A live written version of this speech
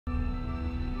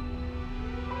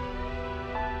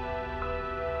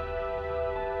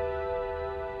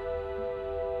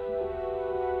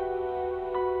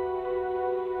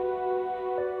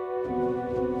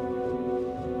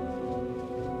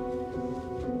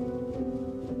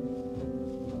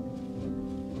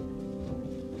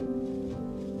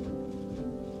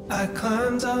I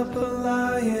climbed up a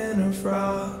line of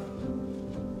rock.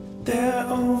 They're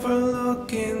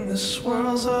overlooking the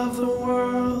swirls of the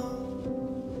world.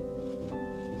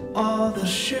 All the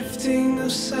shifting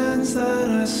of sands that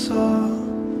I saw.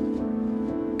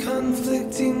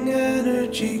 Conflicting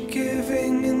energy,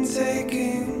 giving and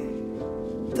taking.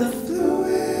 The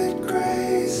fluid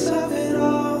grace of it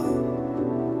all.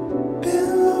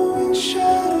 Billowing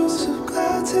shadows of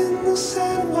clouds in the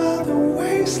sand, while the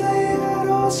waves lay out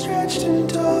all stretched and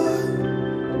taut.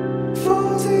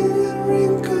 Folding and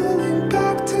wrinkling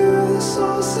back to the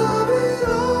source of it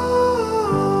all.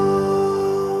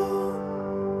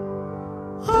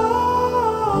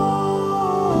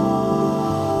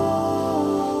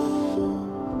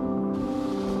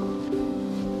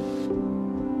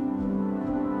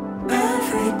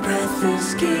 Every breath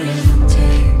is give and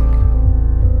take.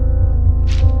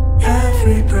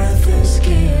 Every breath is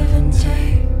give and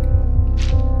take.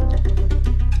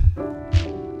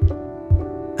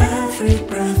 Every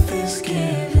breath is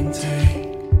give and take.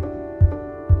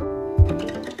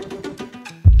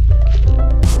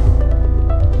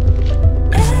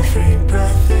 Every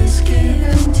breath is give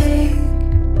and take.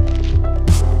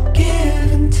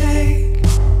 Give and take.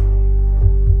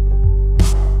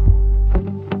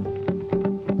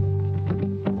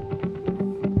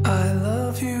 I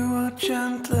love you, a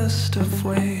gentlest of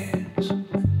waves,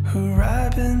 who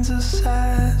ripens us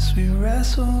as we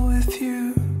wrestle with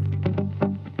you.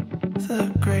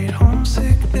 The great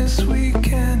homesickness we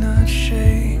cannot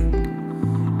shake.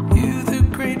 You, the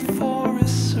great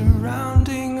forest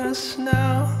surrounding us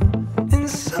now. In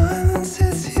silence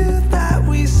it's you that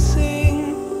we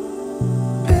sing.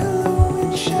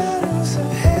 Billowing shadows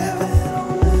of heaven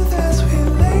on earth as we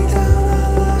lay down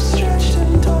our lives stretched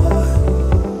and taut.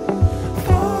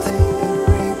 Folding and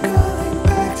wrinkling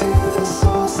back to the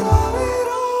source of it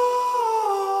all.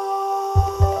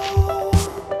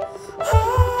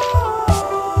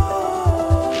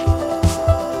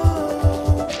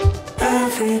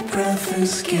 Every breath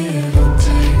is give and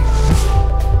take.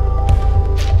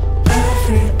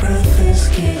 Every breath is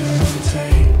give and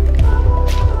take.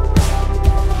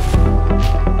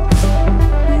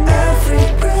 Every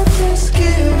breath is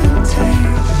give and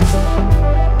take.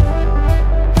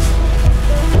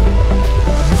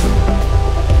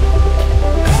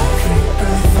 Every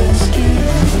breath is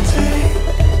give and take.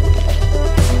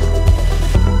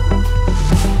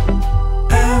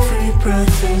 Every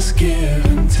breath is give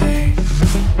and take.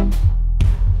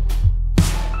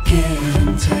 Give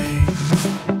and take.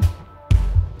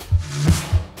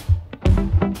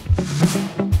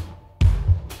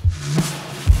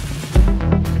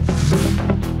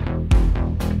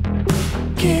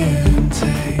 Give and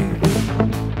take.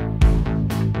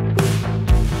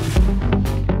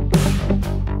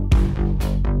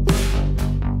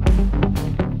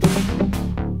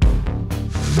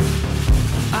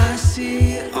 I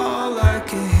see it all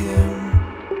like a hymn,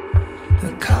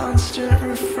 the constant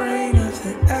refrain of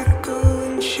the echo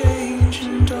and change,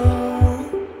 and all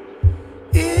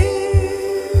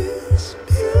is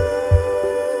beautiful.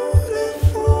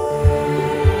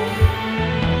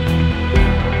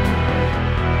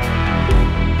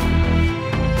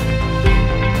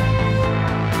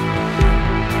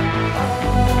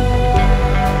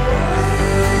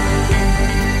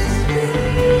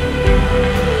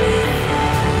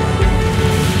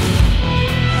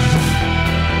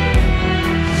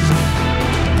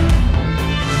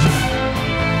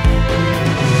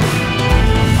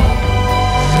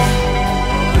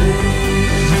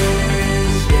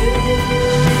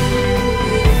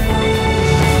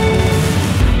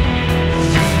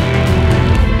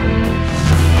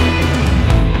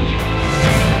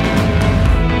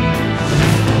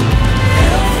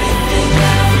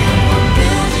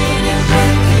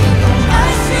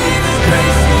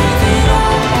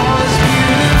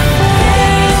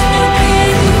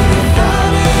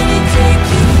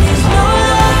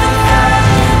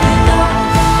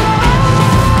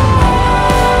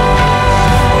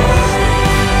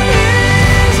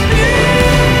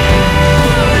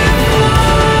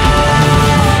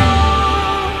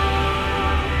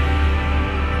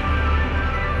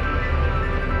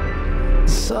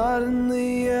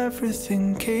 Suddenly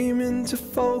everything came into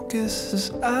focus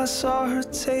as I saw her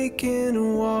taking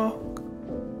a walk.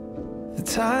 The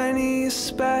tiniest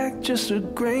speck, just a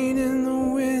grain in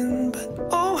the wind, but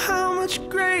oh how much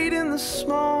great in the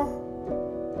small.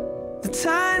 The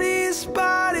tiniest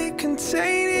body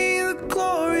contained